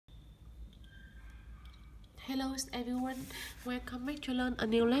Hello everyone, welcome back to learn a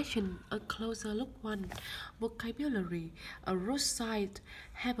new lesson, a closer look one, vocabulary, a roadside,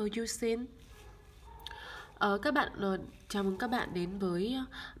 have you seen? Chào mừng các bạn đến với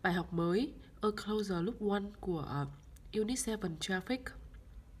bài học mới, a closer look one của Unit 7 Traffic.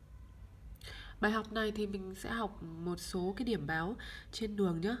 Bài học này thì mình sẽ học một số cái điểm báo trên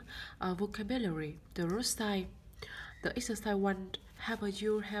đường nhé. Vocabulary, the roadside. The exercise one, have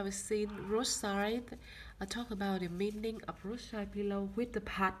you seen roadside? Talk about the meaning of roadside below with the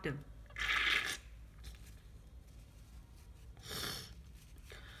partner.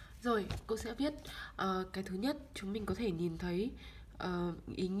 Rồi, cô sẽ viết cái thứ nhất, chúng mình có thể nhìn thấy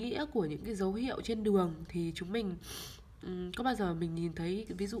ý nghĩa của những cái dấu hiệu trên đường. Thì chúng mình có bao giờ mình nhìn thấy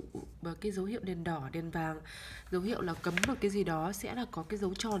ví dụ cái dấu hiệu đèn đỏ, đèn vàng, dấu hiệu là cấm một cái gì đó sẽ là có cái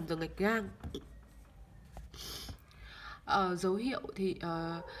dấu tròn rồi gạch ngang. Dấu hiệu thì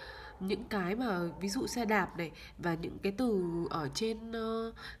những cái mà ví dụ xe đạp này và những cái từ ở trên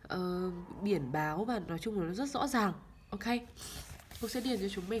biển báo, và nói chung là nó rất rõ ràng. Ok, cô sẽ điền cho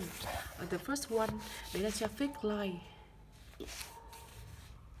chúng mình. The first one, đấy là traffic light.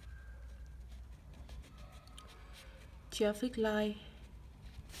 Traffic light,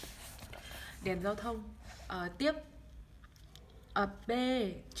 đèn giao thông. Tiếp B,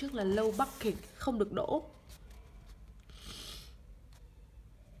 trước là low parking, không được đỗ.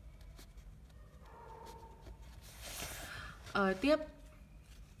 Tiếp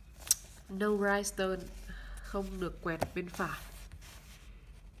no right turn, không được quẹt bên phải.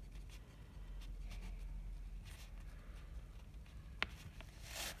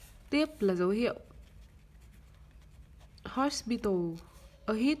 Tiếp là dấu hiệu hospital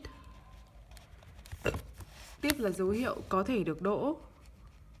ahead. Tiếp là dấu hiệu có thể được đỗ.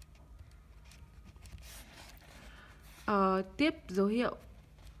 Tiếp dấu hiệu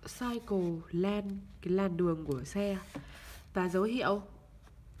cycle lane, cái làn đường của xe. Và dấu hiệu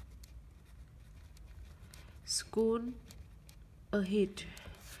school ahead.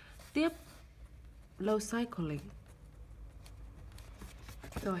 Tiếp low cycling.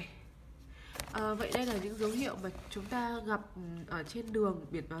 Rồi, vậy đây là những dấu hiệu mà chúng ta gặp ở trên đường,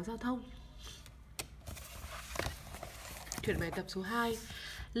 biển báo giao thông. Chuyển bài tập số 2.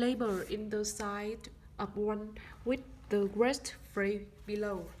 Label in the side of one with the rest phrase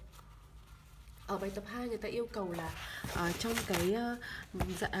below. Ở bài tập 2 người ta yêu cầu là trong cái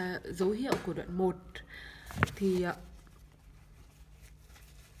dấu hiệu của đoạn 1 thì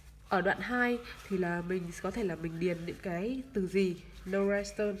ở đoạn 2 thì là mình có thể là mình điền những cái từ gì. No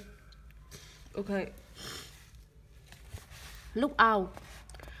right turn. Ok. Look out.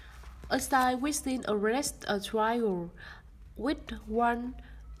 A sign within a rest a triangle with one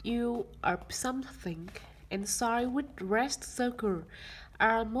U or something and sign with rest circle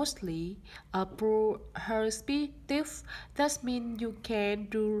are mostly perspective. That means you can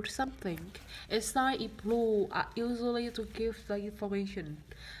do something. And sign in blue are usually to give the information.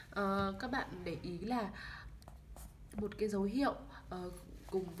 Các bạn để ý là một cái dấu hiệu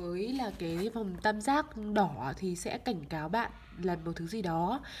cùng với là cái vòng tam giác đỏ thì sẽ cảnh cáo bạn làm một thứ gì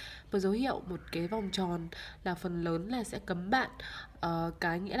đó. Một dấu hiệu, một cái vòng tròn là phần lớn là sẽ cấm bạn,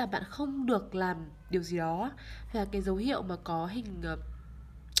 cái nghĩa là bạn không được làm điều gì đó. Và cái dấu hiệu mà có hình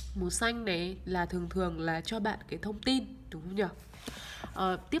màu xanh này là thường là cho bạn cái thông tin, đúng không nhỉ?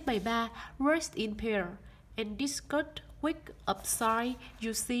 Tiếp bài 3. Rest in pair and discuss with upside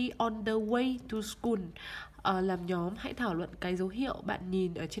you see on the way to school. Làm nhóm, hãy thảo luận cái dấu hiệu bạn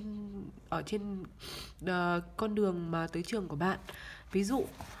nhìn ở trên con đường mà tới trường của bạn. Ví dụ,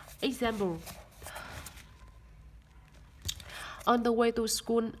 example: On the way to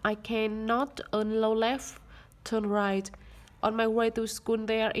school, I cannot turn left, turn right. On my way to school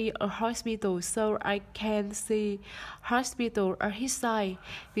there is a hospital, so I can see hospital ở his side.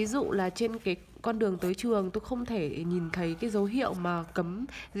 Ví dụ là trên cái con đường tới trường tôi không thể nhìn thấy cái dấu hiệu mà cấm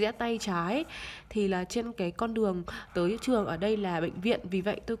rẽ tay trái, thì là trên cái con đường tới trường ở đây là bệnh viện, vì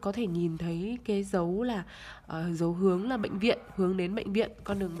vậy tôi có thể nhìn thấy cái dấu là dấu hướng là bệnh viện, hướng đến bệnh viện,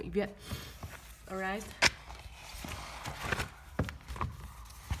 con đường bệnh viện. Alright.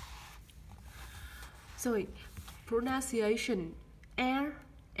 Rồi, pronunciation R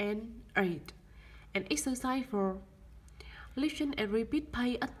and 8. An exercise for listen and repeat,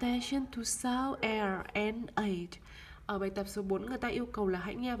 pay attention to sound R and 8. Ở bài tập số 4 người ta yêu cầu là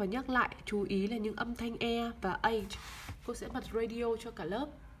hãy nghe và nhắc lại, chú ý là những âm thanh E và 8. Cô sẽ bật radio cho cả lớp.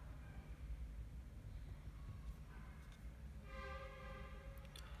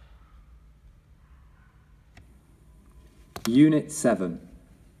 Unit 7,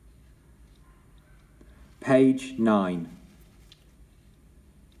 page 9.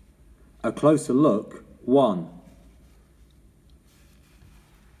 A closer look 1.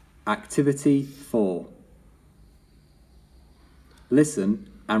 Activity 4. Listen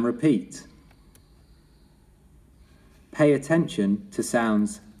and repeat. Pay attention to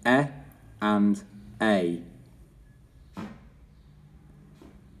sounds e and a.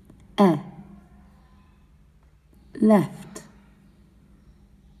 Left.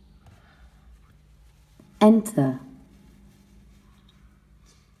 Enter.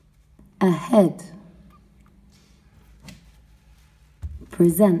 Ahead.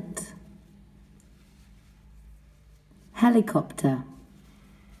 Present. Helicopter.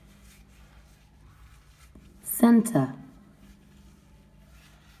 Center.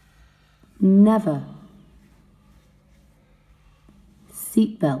 Never.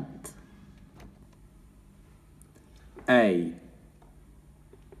 Seatbelt. A.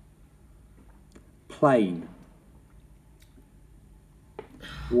 Plane.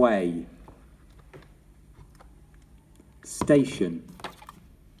 Way. Station.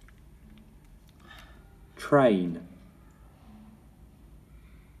 Train.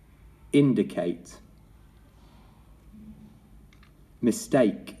 Indicate.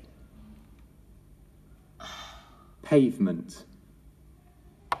 Mistake. Pavement.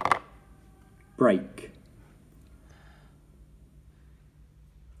 Break.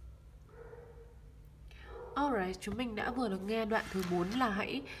 Alright, chúng mình đã vừa được nghe đoạn thứ 4 là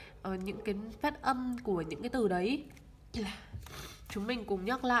hãy những cái phát âm của những cái từ đấy. Chúng mình cùng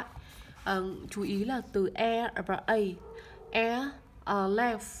nhắc lại. Chú ý là từ e và a. E,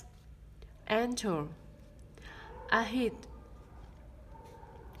 left, enter, ahead,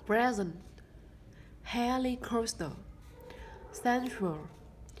 present, helicopter, central,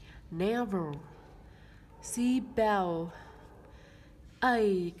 never, seatbelt,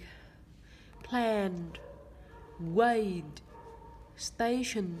 egg, planned, wait,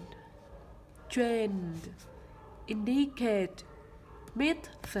 station, trend, indicate,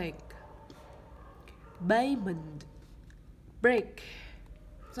 mistake, payment, break.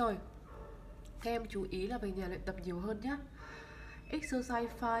 Rồi, các em chú ý là về nhà luyện tập nhiều hơn nhé. Exercise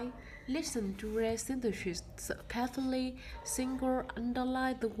 5. Listen to read sentences carefully. Single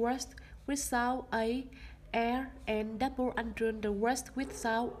underline the words with sound A, R, and double underline the words with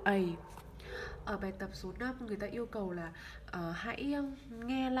sound A. Ở bài tập số 5 người ta yêu cầu là hãy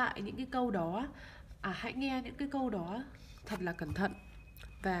nghe lại những cái câu đó, hãy nghe những cái câu đó thật là cẩn thận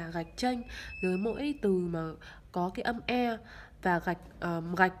và gạch chân dưới mỗi từ mà có cái âm e và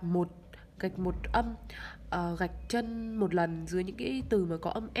gạch một âm, gạch chân một lần dưới những cái từ mà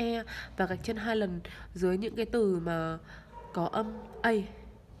có âm e và gạch chân 2 lần dưới những cái từ mà có âm a.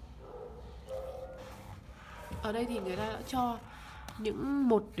 Ở đây thì người ta đã cho những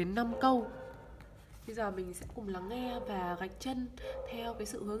 1 đến 5 câu. Bây giờ mình sẽ cùng lắng nghe và gạch chân theo cái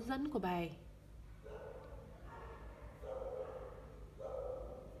sự hướng dẫn của bài.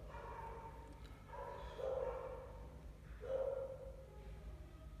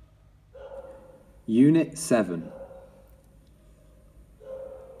 Unit 7.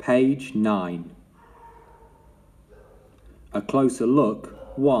 Page 9. A closer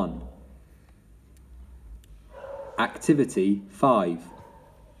look 1. Activity 5.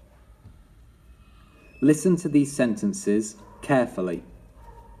 Listen to these sentences carefully.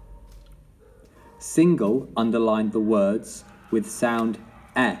 Single underline the words with sound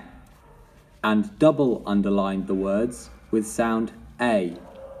e and double underline the words with sound a.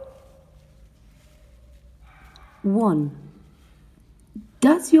 1.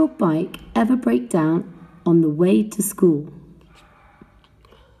 Does your bike ever break down on the way to school?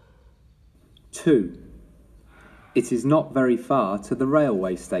 2. It is not very far to the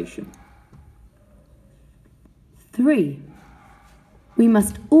railway station. 3. We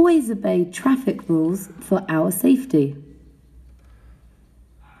must always obey traffic rules for our safety.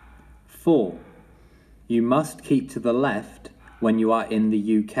 4. You must keep to the left when you are in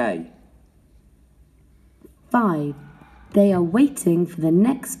the UK. 5. They are waiting for the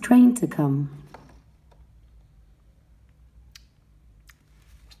next train to come.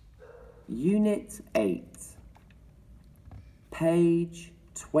 Unit 8. Page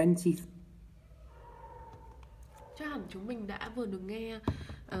 20. Chắc hẳn chúng mình đã vừa được nghe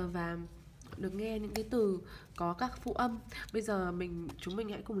và được nghe những cái từ có các phụ âm. Bây giờ chúng mình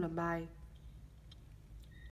hãy cùng làm bài.